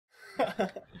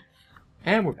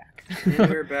And we're back. And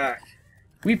we're back.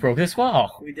 We broke this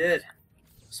wall. We did.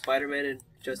 Spider-Man and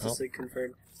Justice League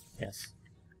confirmed. Yes.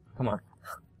 Come on.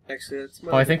 Actually, that's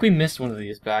my... Oh, I think we missed one of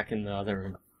these back in the other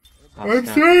room. Oh, I'm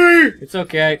snap. sorry! It's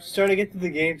okay. Just trying to get to the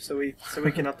game so we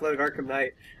can upload Arkham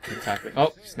Knight. Exactly.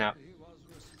 Oh, snap.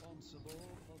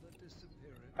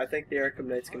 I think the Arkham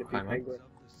Knight's gonna be Penguin.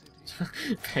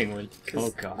 Penguin. Oh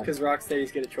god. Because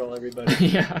Rocksteady's gonna troll everybody.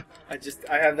 Yeah.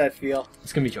 I have that feel.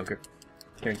 It's gonna be Joker.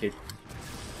 Guaranteed.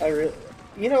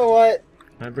 You know what?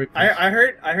 I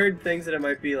I heard things that it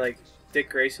might be like Dick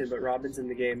Grayson, but Robin's in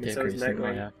the game, and so is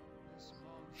Nightwing. Yeah.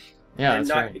 Yeah,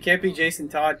 that's right. It can't be Jason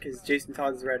Todd because Jason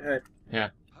Todd's Red Hood. Yeah.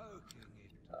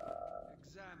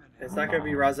 It's not gonna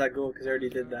be Ra's al Ghul because I already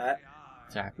did that.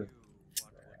 Exactly.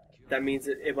 That means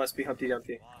it must be Humpty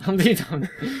Dumpty. Humpty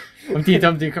Dumpty. Humpty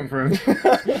Dumpty confirmed.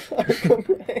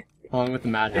 Along with the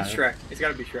Mad Hatter. It's Shrek. It's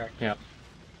gotta be Shrek. Yeah.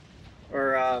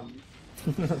 Or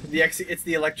it's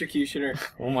the Electrocutioner.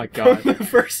 Oh my god. From the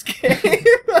first game.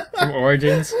 From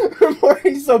Origins.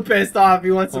 He's so pissed off.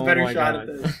 He wants a better shot at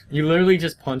this. You literally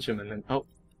just punch him and then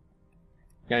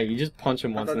yeah, you just punch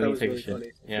him once and then you take really a shit.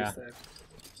 Funny, yeah.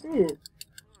 Ooh.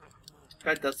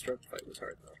 That Deathstroke fight was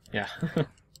hard though. Yeah.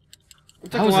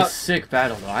 That was a sick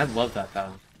battle though. I love that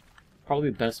battle. Probably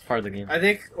the best part of the game. I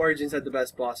think Origins had the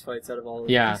best boss fights out of all of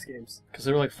these games. Because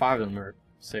there were like 5 of them or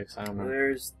 6. I don't know.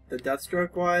 There's the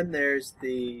Deathstroke one. There's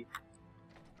the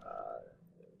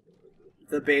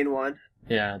Bane one.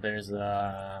 Yeah. There's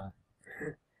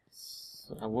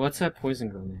what's that poison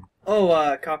girl name?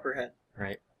 Oh, Copperhead.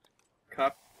 Right.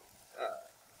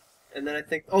 And then I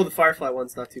think the Firefly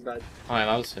one's not too bad. Oh yeah,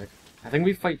 that was sick. I think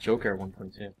we fight Joker at one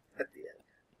point too. At the end.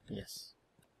 Yes.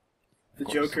 The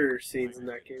Joker scenes in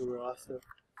that game were awesome.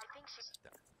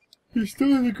 He's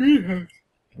still in the greenhouse.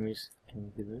 Can we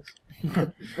do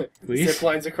this? Please? Zip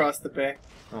lines across the bay.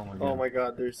 Oh my god. Oh my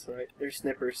god, there's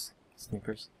snippers.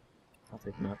 Snippers. I'll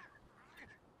take them out.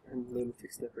 And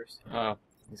lunatic snippers. Oh,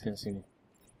 he's gonna see me.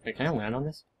 Wait, can I land on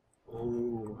this?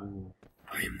 Ooh.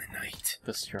 I am the knight.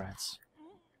 The strats.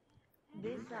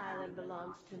 This island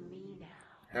belongs to me now.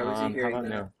 How is he hearing how about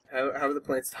that? no? How are the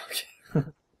planes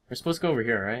talking? We're supposed to go over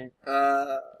here, right?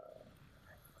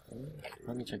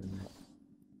 Let me check the map.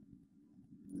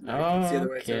 Oh, it's the other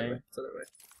way, okay. it's the other way.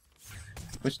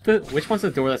 Which one's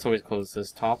the door that's always closed?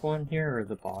 This top one here or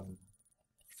the bottom?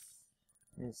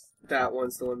 That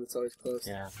one's the one that's always closed.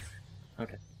 Yeah.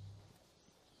 Okay.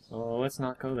 So let's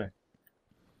not go there.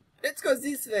 Let's go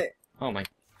this way. Oh my,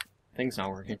 thing's not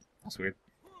working. That's weird.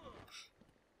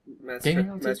 Matt's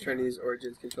trying to use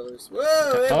Origins controllers.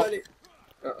 Whoa, hey buddy.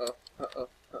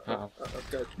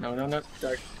 Good. No.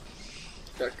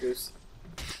 Duck goose.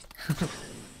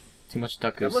 Too much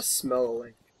duck That goose. must smell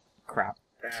like crap.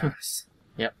 ass.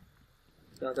 Yep.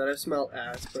 Not that I smell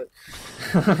ass, but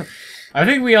I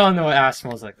think we all know what ass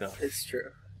smells like though. it's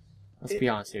true. Let's be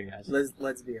honest here, guys. Let's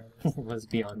be honest. Let's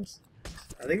be honest.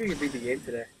 I think we can beat the game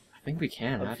today. I think we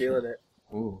can. I'm feeling it.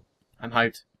 Ooh, I'm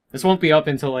hyped. This won't be up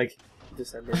until like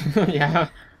December. yeah.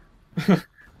 Oh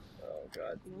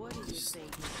god. What do you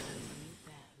think is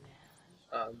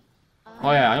Batman?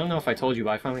 Oh yeah, I don't know if I told you,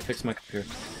 but I finally fixed my computer.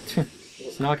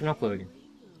 It's not gonna upload again.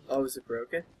 Oh, is it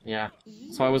broken? Yeah.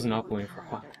 So I wasn't uploading for a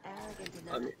while.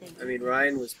 I mean,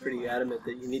 Ryan was pretty adamant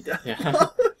that you need to. Yeah.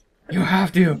 You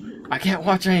have to. I can't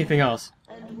watch anything else.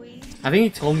 I think he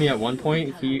told me at one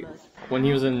point when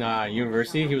he was in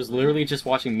university, he was literally just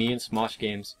watching me and Smosh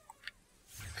games.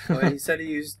 Oh, he said he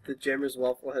used the Jammers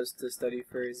Waffle House to study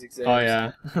for his exams. Oh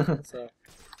yeah. So,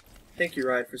 thank you,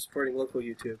 Ryan, for supporting local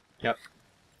YouTube. Yep.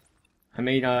 I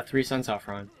made 3 cents off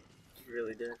Ryan. You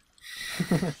really did.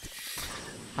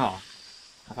 Oh,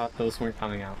 I thought those weren't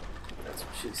coming out. That's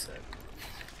what she said.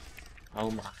 Oh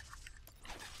my.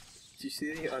 Did you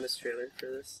see the honest trailer for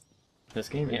this? This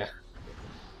game? Yeah.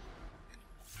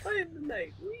 I am the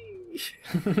knight. Whee!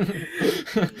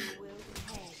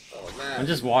 Oh, Matt. I'm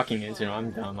just walking into it.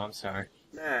 I'm dumb. I'm sorry.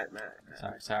 Matt.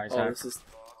 Sorry. Oh, this is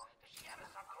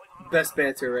best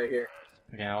banter right here.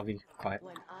 Okay, I'll be quiet.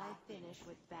 When I finish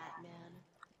with Batman,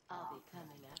 I'll be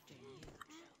coming after you,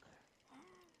 Joker.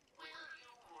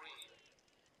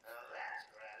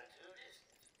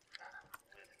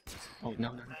 Oh,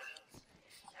 no.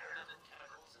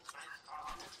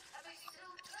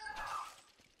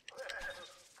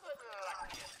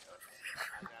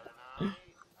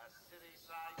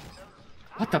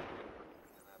 What the?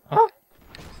 Oh!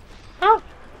 Oh!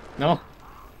 No.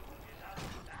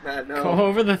 Matt, no. Go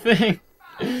over the thing.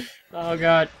 Oh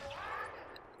god.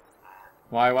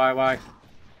 Why?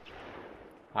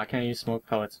 Why can't you smoke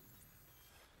pellets?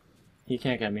 He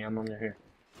can't get me. I'm under here.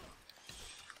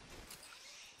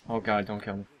 Oh god, don't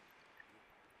kill me.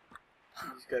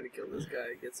 You just gotta kill this guy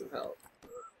and get some help.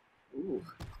 Ooh.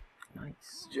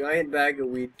 Nice. Giant bag of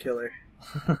weed killer.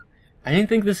 I didn't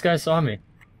think this guy saw me.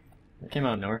 It came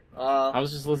out of nowhere. I I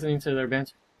was just listening to their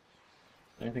banter.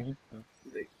 Anything here? No.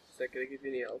 Is that gonna give you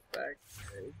any health back?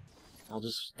 Okay. I'll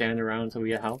just stand around until we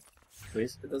get health,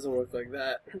 please. It doesn't work like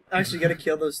that. Actually, you gotta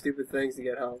kill those stupid things to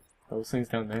get health. Those things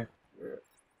down there.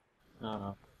 Yeah.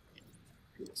 Oh.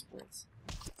 Penis points.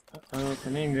 Uh-oh,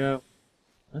 Flamingo.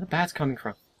 Where the bats coming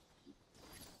from?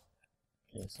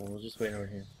 Okay, so we'll just wait over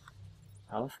here.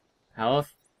 Health?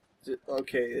 Health?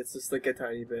 Okay, it's just like a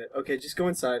tiny bit. Okay, just go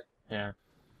inside. Yeah.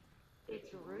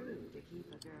 It's rude to keep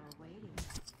a girl waiting.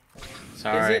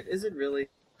 Sorry. Is it really?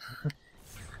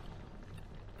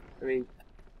 I mean,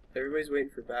 everybody's waiting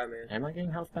for Batman. Am I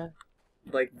getting health back?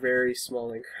 Like, very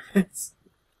small increments.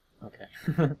 Okay.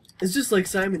 It's just like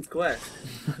Simon's Quest.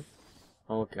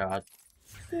 Oh god.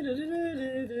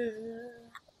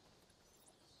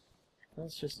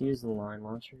 Let's just use the line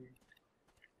launcher.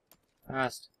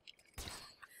 Fast.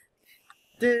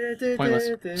 Pointless.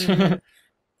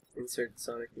 Insert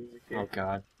Sonic music here. Oh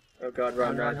god. Oh god,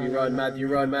 run, No, no, Matthew, no, run, no, Matthew,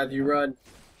 no, run, no, Matthew, no.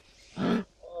 run.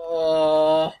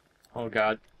 Oh, Oh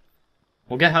god.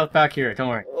 We'll get health back here, don't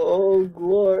worry. oh,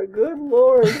 Lord, good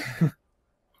Lord.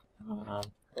 Um,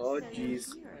 Oh, So jeez. you're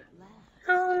here at last.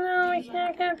 oh no, I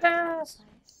can't get past.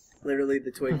 Literally,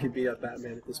 the twin could beat up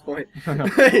Batman at this point. No.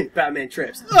 Batman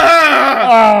trips.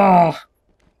 Ah!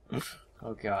 Oh!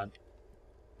 Oh god.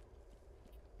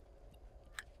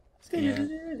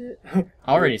 Scan.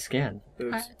 Already scanned.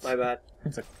 Oops, my bad.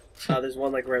 It's a... There's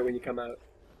one like right when you come out.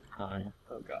 Oh yeah.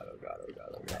 Oh god, oh god, oh god,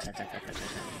 oh god.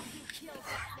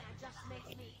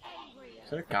 Is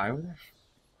there a guy over there?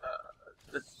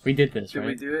 We did this, Did right?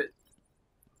 we do it?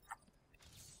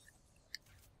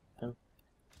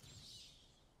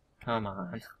 Come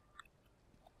on.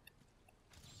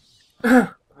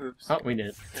 Oops. Oh, we did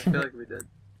it. I feel like we did.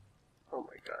 Oh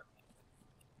my god.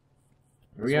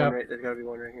 Here we There's, go. one right, there's gotta be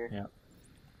one right here. Yeah.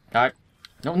 Guy.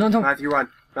 No, no, no. Matthew, run.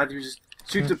 Matthew, just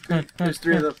shoot the. There's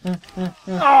three of them.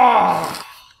 Oh!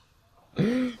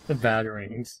 The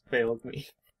batarangs failed me.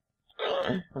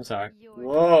 I'm sorry.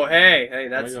 Whoa, hey, hey,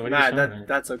 that's What are you Matt. showing me?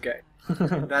 That's okay.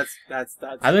 That's. I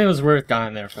think it was worth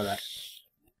dying there for that.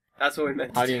 That's what we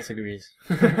meant. To Audience agrees.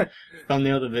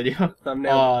 Thumbnail the video.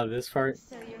 Thumbnail. Oh, this part.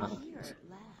 So you're here at last.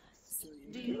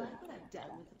 Do you like what I've done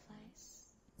with the place?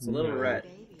 It's a little No. red.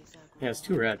 Babies are Yeah, it's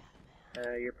too red.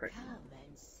 You're pregnant. Come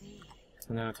and see.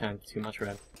 10 out of 10. Too much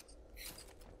red.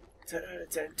 10 out of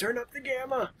 10. Turn up the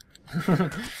gamma. It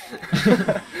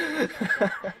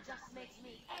just makes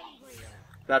me angrier.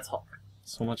 That's Hulk.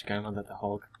 So much gamma that the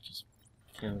Hulk just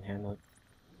can't handle it.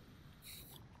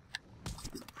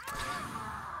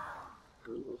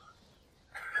 Ooh.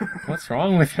 What's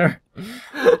wrong with her?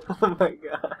 Oh my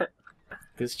god.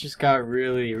 This just got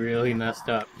really, really messed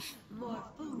up. More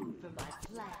food for my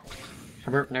plant.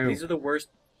 Herbert, no. These are the worst.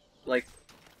 Like,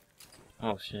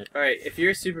 Oh shit. alright, if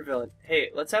you're a supervillain, hey,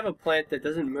 let's have a plant that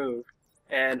doesn't move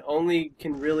and only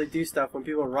can really do stuff when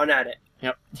people run at it.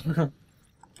 Yep.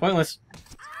 Pointless.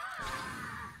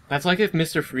 That's like if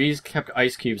Mr. Freeze kept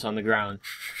ice cubes on the ground.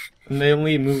 And they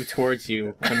only moved towards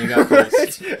you when you got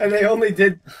close. And they only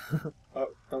did. Oh,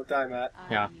 don't die, Matt. Are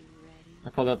Yeah. you ready? I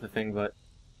pulled out the thing, but...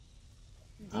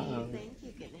 Do Uh-oh. you think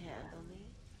you can handle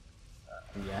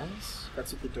me? Yes?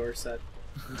 That's what the door said.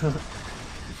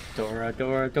 Dora,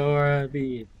 Dora, Dora,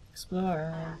 the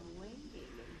Explorer. I'm waiting in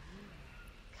here.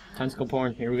 Come Tentacle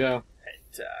porn, here we go.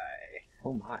 Die.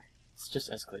 Oh my. It's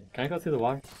just escalating. Can I go through the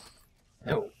water?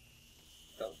 No.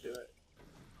 Don't do it.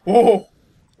 Whoa!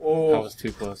 Oh, That was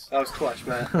too close. that was clutch,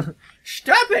 Matt.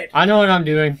 Stop it! I know what I'm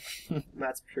doing.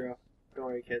 Matt's pro. Don't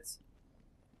worry, kids.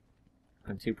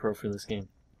 I'm too pro for this game.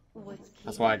 What's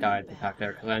That's why I died back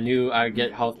there, because I knew I'd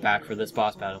get health back for this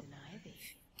boss battle.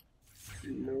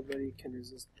 Nobody can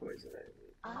resist poison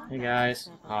ivy. Hey guys.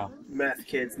 Oh. Meth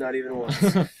kids, not even once.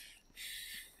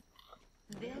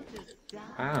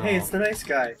 Ow. Hey, it's the nice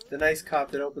guy. The nice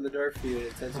cop that opened the door for you at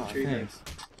intensive Oh, treatment.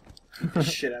 thanks. Beat the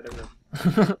shit out of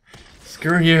him.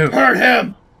 Screw you! Hurt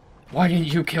him! Why didn't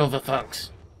you kill the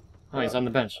thugs? Oh, he's on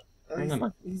the bench. Oh, never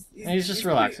mind. he's He's just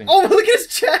relaxing. Oh, look at his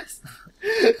chest!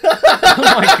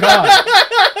 Oh my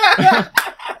god!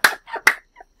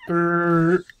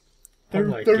 Oh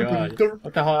my god.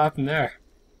 What the hell happened there?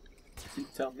 You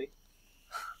tell me.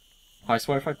 Oh, I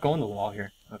swear if I go on the wall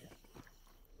here. Okay.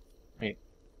 Wait.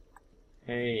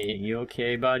 Hey, you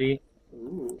okay, buddy?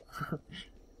 Ooh.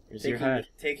 Here's your head.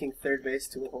 Taking third base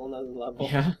to a whole nother level.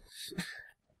 Yeah.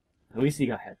 At least he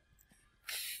got head.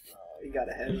 Oh, you got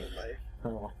ahead of him, buddy.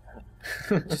 Oh.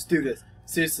 Just do this.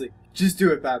 Seriously. Just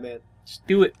do it, Batman. Just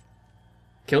do it.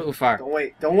 Kill it with fire. Don't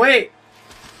wait. Don't wait!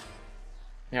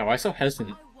 Yeah, why so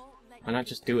hesitant? Why not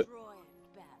just do it?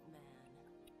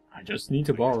 I just need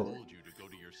to borrow it.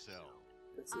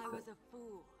 That's the thing.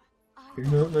 You're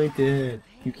not my dad.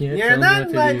 You can't You're tell me not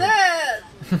what my to dad!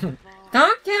 do.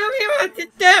 Don't tell me what to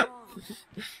do!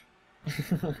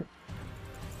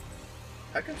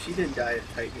 How come she didn't die of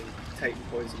Titan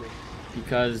poisoning?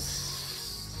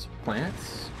 Because...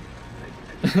 plants?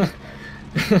 Just,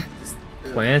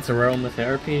 Plants,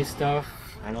 aromatherapy stuff?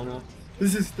 I don't know.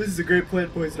 This is a great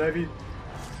plant poison, I mean.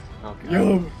 Oh, God.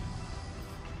 Yum!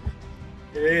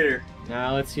 I hate her.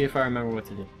 Now let's see if I remember what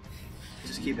to do.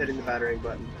 Just keep hitting the battering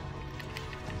button.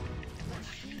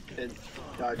 And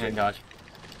dodge And it. dodge.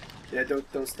 Yeah,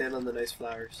 don't stand on the nice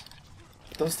flowers.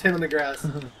 Don't stand on the grass.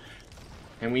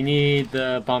 And we need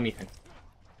the bomby thing.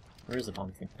 Where's the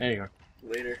bomby thing? There you go.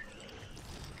 Later.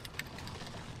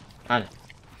 Got it.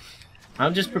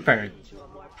 I'm just preparing.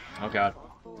 Oh, God.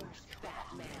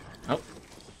 Oh.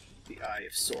 The Eye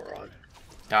of Sauron.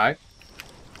 Die.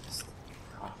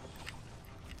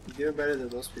 You're doing better than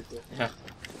most people. Yeah.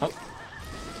 Oh.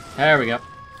 There we go.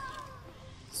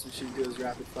 So she goes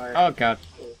rapid fire. Oh, God.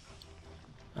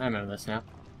 I remember this now.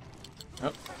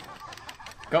 Oh.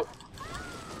 Go.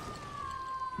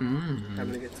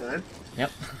 Having a good time?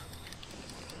 Yep.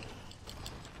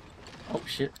 Oh,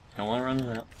 shit. Don't want to run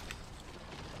into that.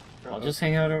 I'll just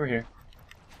hang out over here.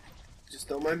 Just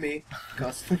don't mind me.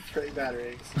 Constantly throwing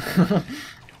batarangs.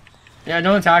 Yeah,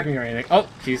 don't attack me or anything. Oh,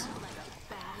 jeez.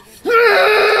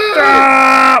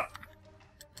 I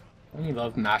only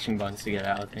love mashing buttons to get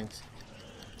out of things.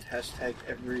 Hashtag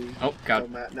every... Oh, God.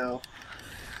 No.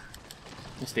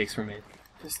 Mistakes were made.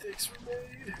 Mistakes were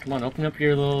made. Come on, open up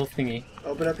your little thingy.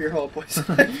 Open up your hole, boys.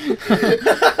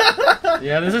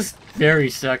 Yeah, this is very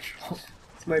sexual.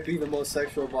 This might be the most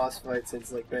sexual boss fight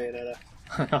since, like, Bayonetta.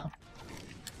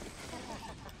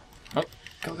 Oh,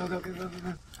 Go.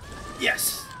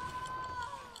 Yes!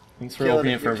 thanks for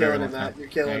opening it for a very long Matt. time. You're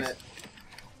killing Thanks.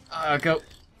 it. Go.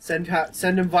 Send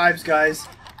him vibes, guys.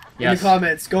 In Yes. the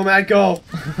comments. Go, Matt, go!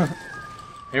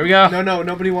 Here we go. No,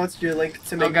 nobody wants your link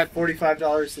to make God.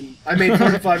 $45 and I made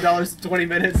 $45 in 20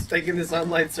 minutes taking this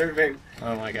online survey.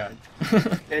 Oh my God.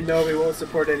 And no, we won't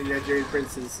support any Nigerian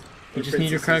princes. You just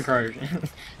need your credit card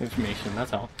information,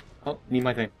 that's all. Oh, need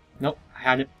my thing. Nope, I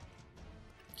had it.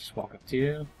 Just walk up to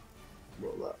you.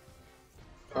 Roll up.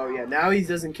 Oh yeah, now he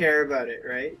doesn't care about it,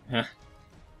 right? Yeah.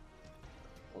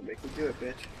 I'll make him do it,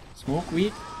 bitch. Smoke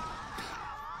weed?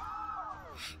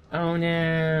 Oh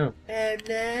no. Oh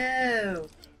no!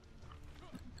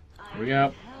 Here we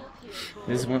go.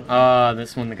 This one,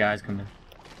 this one the guys come in.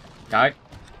 Die?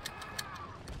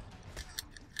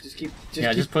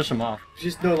 Just push them off.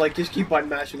 Just keep button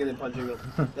mashing and then punching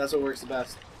them. That's what works the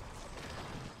best.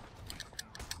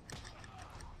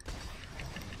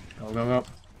 Go.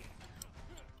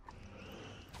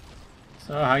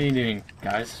 So, how you doing,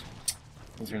 guys?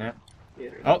 Internet?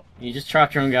 Oh, you just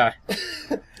trapped your own guy.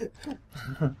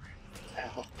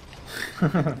 Ow.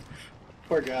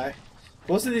 Poor guy.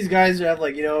 Most of these guys have,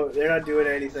 like, you know, they're not doing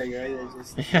anything, right? They're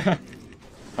just... Yeah.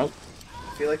 Oh.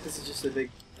 I feel like this is just a big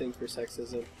thing for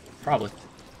sexism. Probably.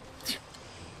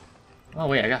 Oh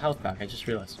wait, I got health back, I just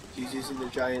realized. She's using the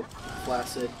giant,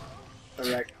 flaccid,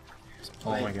 erect,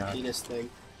 Oh my God. penis thing.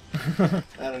 I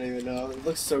don't even know. It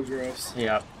looks so gross.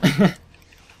 Yeah. It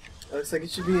looks like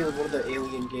it should be in one of the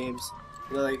Alien games.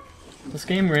 You know, like... This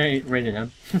game rated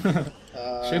M.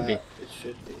 Should be. It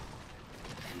should be.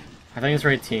 I think it's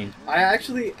rated teen.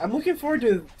 I'm looking forward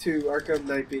to Arkham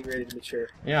Knight being rated mature.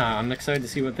 Yeah, I'm excited to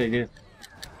see what they do.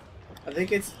 I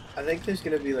think there's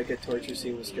gonna be like a torture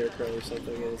scene with Scarecrow or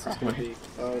something, and it's just gonna be,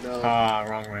 oh no. Ah,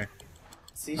 wrong way.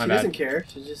 See, My she bad. doesn't care.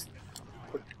 She just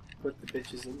put the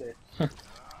bitches in there. Get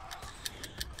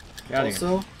outta here.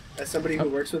 Also, as somebody who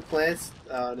works with plants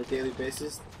on a daily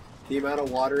basis, the amount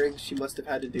of watering she must have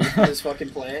had to do for this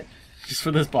fucking plant. Just for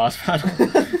this boss battle.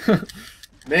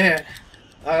 Man,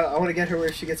 I want to get her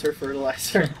where she gets her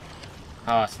fertilizer.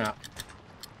 Oh, snap.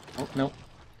 Oh, nope.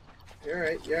 You're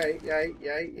right.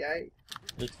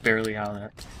 Just barely out of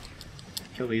that.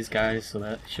 Kill these guys so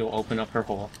that she'll open up her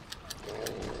hole.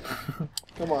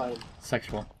 Come on.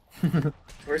 Sexual.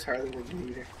 Where's Harley when you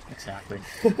need her? Exactly.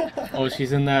 Oh,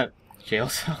 she's in that jail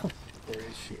cell? Where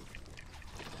is she?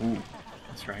 Ooh,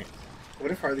 that's right.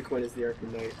 What if Harley Quinn is the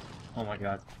Arkham Knight? Oh my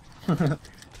God.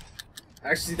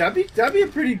 Actually, that'd be a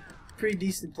pretty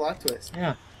decent plot twist.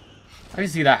 Yeah. I can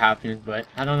see that happening, but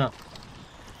I don't know.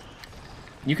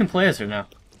 You can play as her now.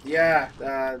 Yeah,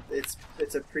 it's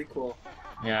a prequel.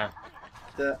 Yeah.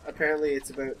 Apparently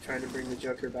it's about trying to bring the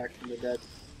Joker back from the dead.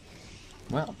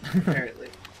 Well. Apparently.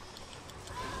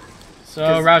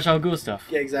 So, Raj Al Ghul stuff.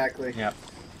 Yeah, exactly. Yep.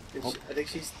 And Oh. I think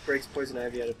she breaks Poison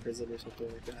Ivy out of prison or something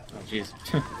like that. Oh, jeez.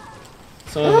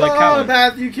 So, like, Catwoman.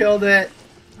 Matthew killed it!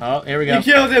 Oh, here we go. You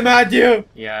killed it, Matthew!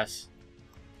 Yes.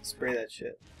 Spray that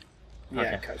shit. Yeah,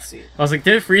 Okay. cutscene. I was like,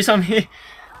 did it freeze on me?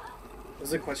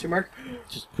 Was it a question mark?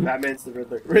 Just Batman's the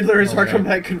Riddler. Riddler is Oh, Arkham no.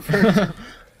 Knight confirmed.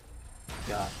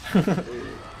 God.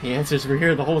 The answers were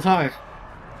here the whole time.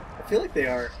 I feel like they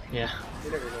are. Yeah.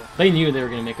 You never know. They knew they were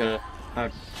gonna make a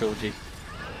trilogy.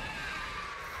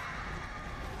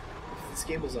 This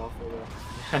game was awful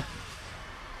though.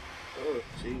 Oh,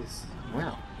 jeez.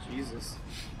 Wow. Jesus.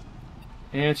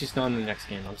 And she's still in the next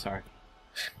game, I'm sorry.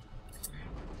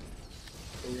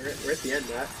 We're at the end,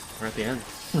 Matt. We're at the end.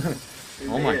 We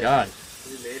Oh made my it. god.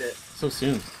 We made it. So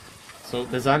soon. So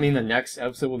does that mean the next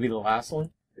episode will be the last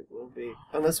one? It will be.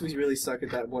 Unless we really suck at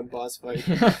that one boss fight.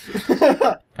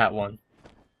 That one.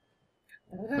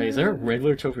 Wait, is there a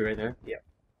Riddler trophy right there? Yep.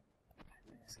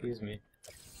 Excuse me.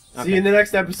 See you in the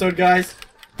next episode, guys.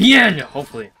 The end!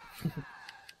 Hopefully.